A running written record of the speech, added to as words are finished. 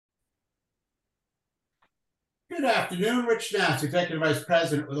Good afternoon, Rich Nass, Executive Vice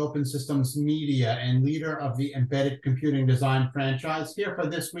President with Open Systems Media and leader of the Embedded Computing Design franchise, here for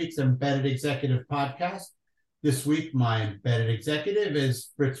this week's Embedded Executive podcast. This week, my embedded executive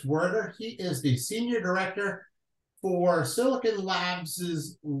is Fritz Werder. He is the Senior Director for Silicon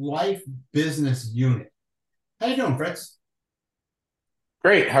Labs' Life Business Unit. How you doing, Fritz?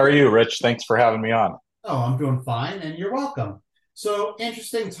 Great. How are you, Rich? Thanks for having me on. Oh, I'm doing fine, and you're welcome. So,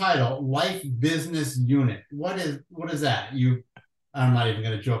 interesting title, Life Business Unit. What is that? I'm not even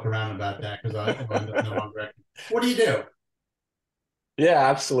going to joke around about that because I'll end up in the wrong direction. What do you do? Yeah,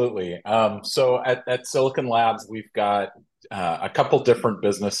 absolutely. So at Silicon Labs, we've got a couple different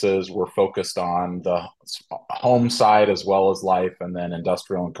businesses. We're focused on the home side as well as life, and then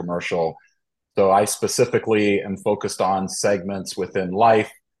industrial and commercial. So I specifically am focused on segments within life,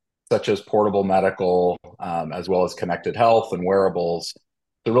 such as portable medical, as well as connected health and wearables.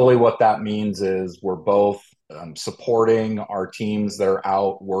 So really what that means is we're both supporting our teams that are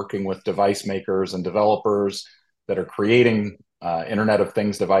out working with device makers and developers that are creating Internet of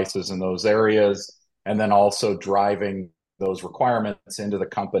Things devices in those areas, and then also driving those requirements into the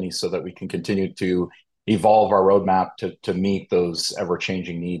company so that we can continue to evolve our roadmap to meet those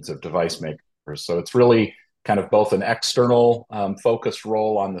ever-changing needs of device makers. So it's really kind of both an external focused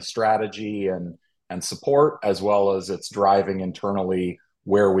role on the strategy and support, as well as it's driving internally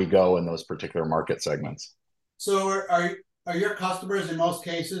where we go in those particular market segments. So, are your customers in most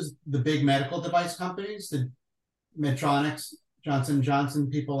cases the big medical device companies, the Medtronics, Johnson Johnson,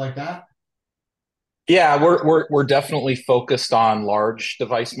 people like that? Yeah, we're definitely focused on large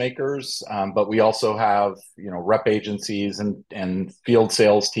device makers, but we also have rep agencies and field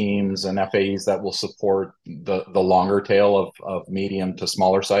sales teams and FAEs that will support the longer tail of medium to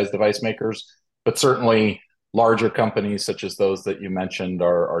smaller size device makers. But certainly larger companies such as those that you mentioned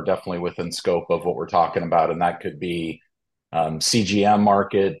are definitely within scope of what we're talking about, and that could be CGM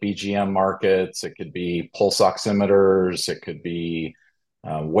market, BGM markets. It could be pulse oximeters. It could be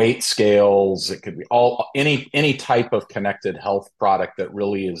weight scales. It could be any type of connected health product that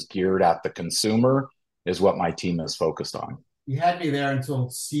really is geared at the consumer is what my team is focused on. You had me there until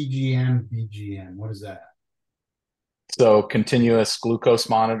CGM, BGM. What is that? So continuous glucose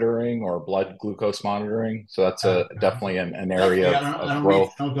monitoring or blood glucose monitoring. So that's a definitely an area Definitely, I of don't need to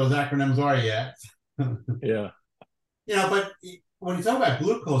growth. know what those acronyms are yet. Yeah. But when you talk about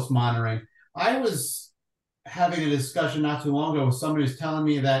glucose monitoring, I was having a discussion not too long ago with somebody who's telling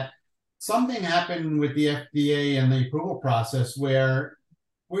me that something happened with the FDA and the approval process where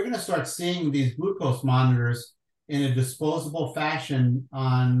we're going to start seeing these glucose monitors in a disposable fashion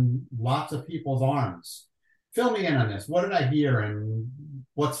on lots of people's arms. Fill me in on this. What did I hear and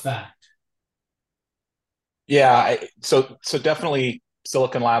what's fact? Yeah, so definitely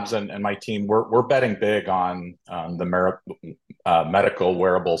Silicon Labs and my team, we're betting big on medical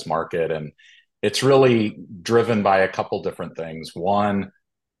wearables market, and it's really driven by a couple different things. One,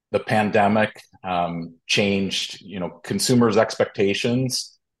 the pandemic changed, consumers'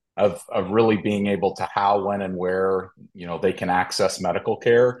 expectations of really being able to how, when, and where, they can access medical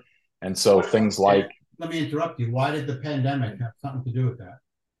care, and so What, things like let me interrupt you. Why did the pandemic have something to do with that?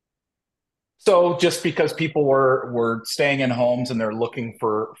 so just because people were staying in homes and they're looking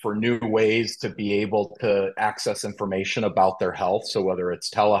for new ways to be able to access information about their health. So whether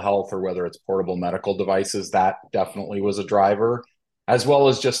it's telehealth or whether it's portable medical devices, that definitely was a driver, as well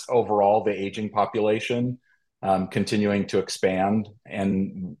as just overall the aging population continuing to expand.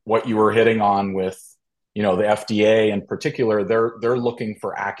 And what you were hitting on with the FDA in particular, they're looking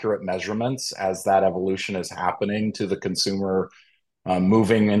for accurate measurements as that evolution is happening to the consumer,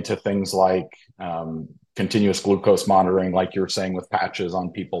 moving into things like continuous glucose monitoring, like you were saying, with patches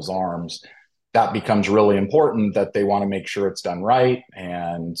on people's arms. That becomes really important that they want to make sure it's done right.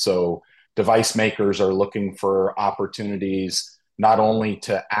 And so device makers are looking for opportunities not only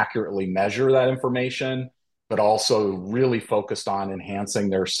to accurately measure that information, but also really focused on enhancing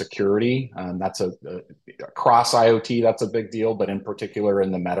their security. That's across IoT, that's a big deal, but in particular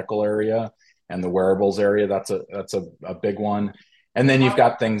in the medical area and the wearables area, that's a big one. And then you've I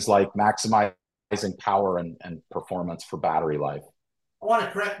got things like maximizing power and performance for battery life. want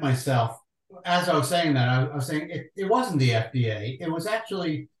to correct myself. As I was saying that, I was saying it wasn't the FDA. It was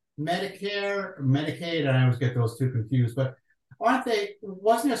actually Medicare, Medicaid, and I always get those two confused. But aren't they?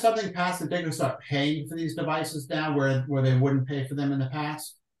 Wasn't there something passed that they're going to start paying for these devices now, where they wouldn't pay for them in the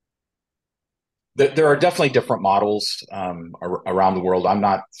past? There are definitely different models around the world. I'm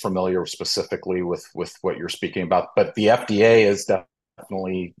not familiar specifically with what you're speaking about, but the FDA is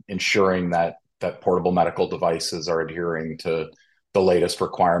definitely ensuring that portable medical devices are adhering to the latest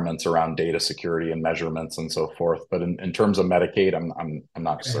requirements around data security and measurements and so forth. But in terms of Medicaid, I'm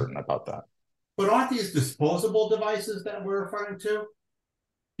not Okay. certain about that. But aren't these disposable devices that we're referring to?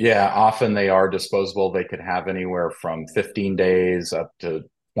 Yeah, often they are disposable. They could have anywhere from 15 days up to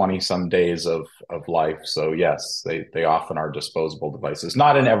 20 some days of life. So yes, they often are disposable devices.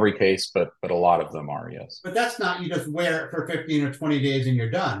 Not in every case, but a lot of them are, yes. But that's not you just wear it for 15 or 20 days and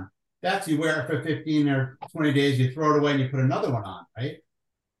you're done. That's you wear it for 15 or 20 days, you throw it away and you put another one on, right?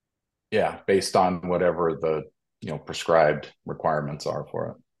 Yeah, based on whatever the prescribed requirements are for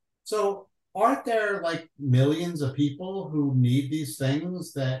it. So aren't there like millions of people who need these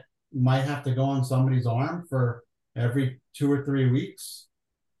things that might have to go on somebody's arm for every 2 or 3 weeks?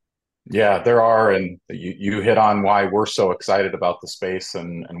 Yeah, there are, and you hit on why we're so excited about the space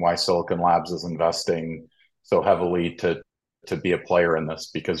and why Silicon Labs is investing so heavily to be a player in this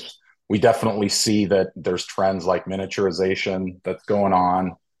because we definitely see that there's trends like miniaturization that's going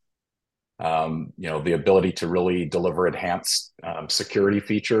on. The ability to really deliver enhanced security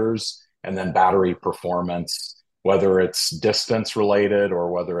features and then battery performance, whether it's distance related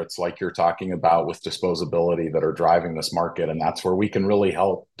or whether it's like you're talking about with disposability that are driving this market. And that's where we can really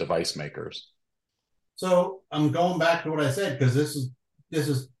help device makers. So I'm going back to what I said because this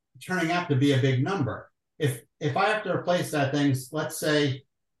is turning out to be a big number. If I have to replace that thing, let's say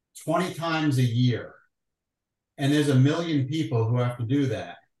 20 times a year, and there's a million people who have to do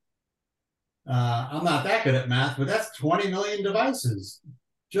that. I'm not that good at math, but that's 20 million devices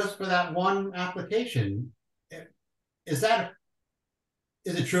just for that one application. Is that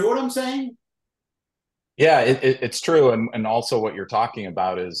is it true what I'm saying? Yeah, it's true, and also what you're talking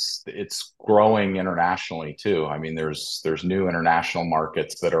about is it's growing internationally too. I mean, there's new international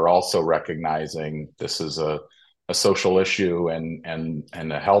markets that are also recognizing this is a social issue and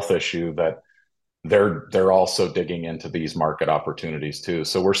a health issue that they're also digging into these market opportunities too.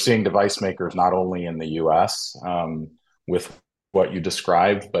 So we're seeing device makers not only in the U.S. With what you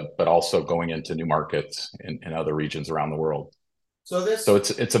described, but also going into new markets in other regions around the world. So So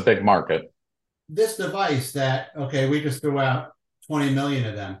this it's a big market. this device that okay, we just threw out 20 million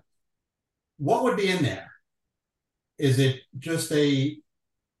of them. What would be in there? Is it just a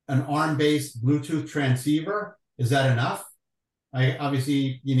an ARM-based Bluetooth transceiver? Is that enough?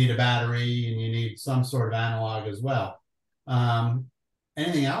 Obviously, you need a battery and you need some sort of analog as well. Um,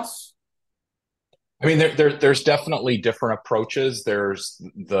 Anything else? I mean, there's definitely different approaches. There's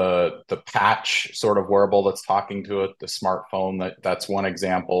the patch sort of wearable that's talking to it, the smartphone that's one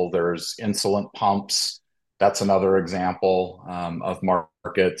example. There's insulin pumps. That's another example of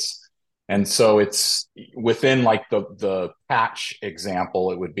markets. And so it's within like the patch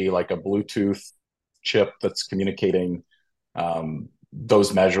example, it would be like a Bluetooth chip that's communicating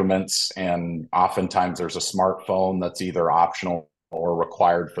those measurements. And oftentimes there's a smartphone that's either optional or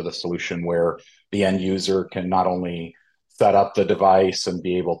required for the solution where the end user can not only set up the device and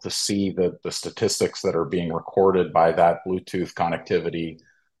be able to see the statistics that are being recorded by that Bluetooth connectivity,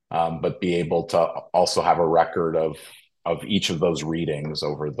 but be able to also have a record of each of those readings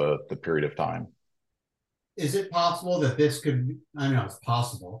over the period of time. Is it possible that this could? I don't know it's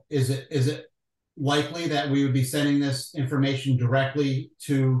possible. Is it likely that we would be sending this information directly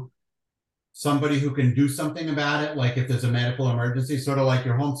to somebody who can do something about it, like if there's a medical emergency, sort of like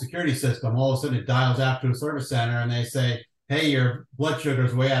your home security system. All of a sudden, it dials out to a service center and they say, "Hey, your blood sugar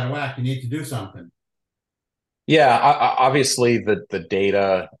is way out of whack. You need to do something." Yeah, obviously the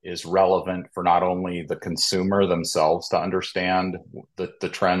data is relevant for not only the consumer themselves to understand the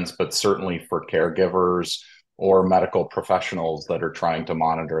trends, but certainly for caregivers or medical professionals that are trying to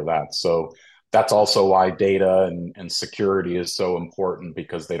monitor that. So that's also why data and security is so important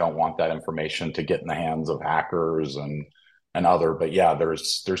because they don't want that information to get in the hands of hackers and other. But yeah,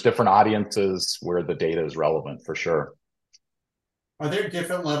 there's different audiences where the data is relevant for sure. Are there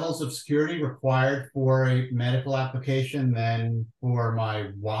different levels of security required for a medical application than for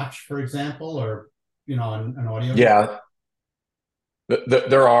my watch, for example, or an audio device? Yeah,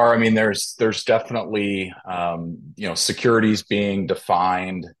 there are. I mean, there's definitely securities being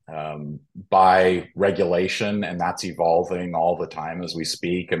defined by regulation, and that's evolving all the time as we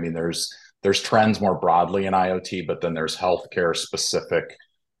speak. I mean, there's trends more broadly in IoT, but then there's healthcare specific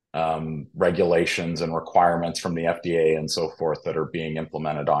regulations and requirements from the FDA and so forth that are being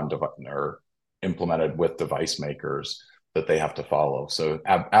implemented or implemented with device makers that they have to follow. So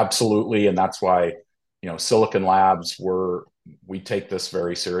absolutely, and that's why Silicon Labs we take this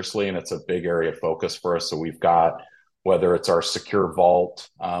very seriously, and it's a big area of focus for us. So we've got whether it's our secure vault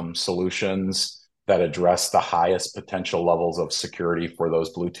solutions that address the highest potential levels of security for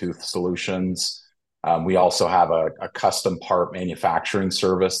those Bluetooth solutions. We also have a custom part manufacturing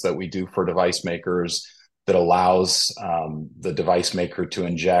service that we do for device makers that allows the device maker to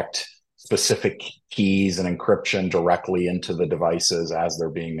inject specific keys and encryption directly into the devices as they're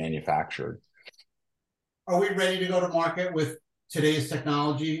being manufactured. Are we ready to go to market with today's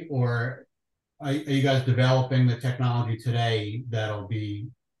technology, or are you guys developing the technology today that'll be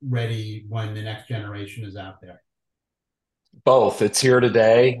ready when the next generation is out there? Both. It's here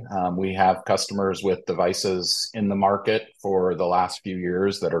today. We have customers with devices in the market for the last few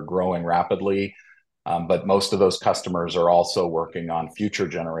years that are growing rapidly. But most of those customers are also working on future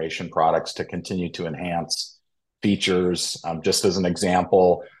generation products to continue to enhance features. Just as an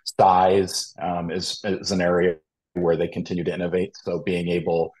example, size is an area where they continue to innovate. So being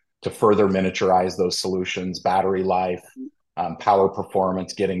able to further miniaturize those solutions, battery life, power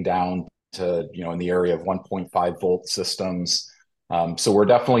performance, getting down to, in the area of 1.5 volt systems. So we're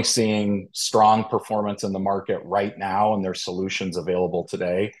definitely seeing strong performance in the market right now, and there's solutions available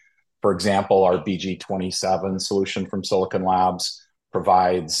today. For example, our BG27 solution from Silicon Labs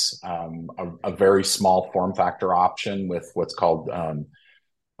provides a very small form factor option with what's called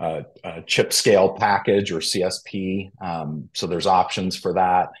a chip scale package, or CSP. So there's options for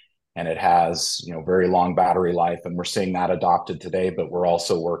that, and it has very long battery life, and we're seeing that adopted today. But we're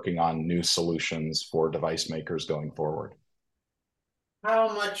also working on new solutions for device makers going forward.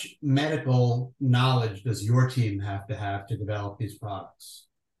 How much medical knowledge does your team have to develop these products?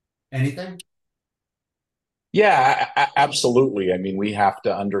 Anything? Yeah, absolutely. I mean, we have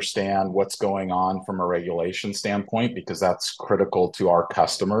to understand what's going on from a regulation standpoint because that's critical to our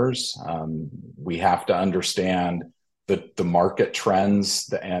customers. We have to understand the market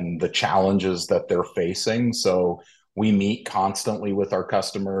trends and the challenges that they're facing. So we meet constantly with our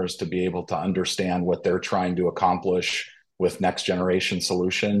customers to be able to understand what they're trying to accomplish with next generation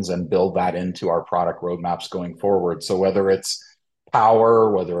solutions and build that into our product roadmaps going forward. So whether it's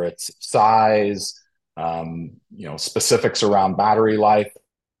power, whether it's size, specifics around battery life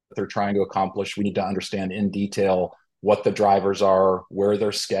that they're trying to accomplish, we need to understand in detail what the drivers are, where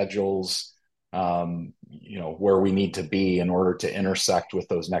their schedules, where we need to be in order to intersect with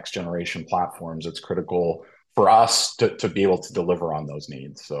those next generation platforms. It's critical for us to be able to deliver on those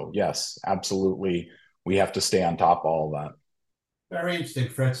needs. So yes, absolutely. We have to stay on top of all of that. Very interesting,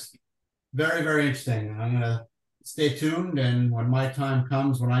 Fritz. Very, very interesting. I'm going to stay tuned. And when my time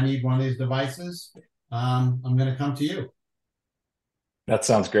comes, when I need one of these devices, I'm going to come to you. That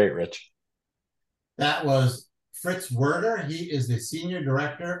sounds great, Rich. That was Fritz Werder. He is the Senior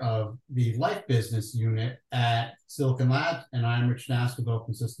Director of the Life Business Unit at Silicon Labs. And I'm Rich Nass with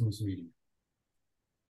Open Systems Media.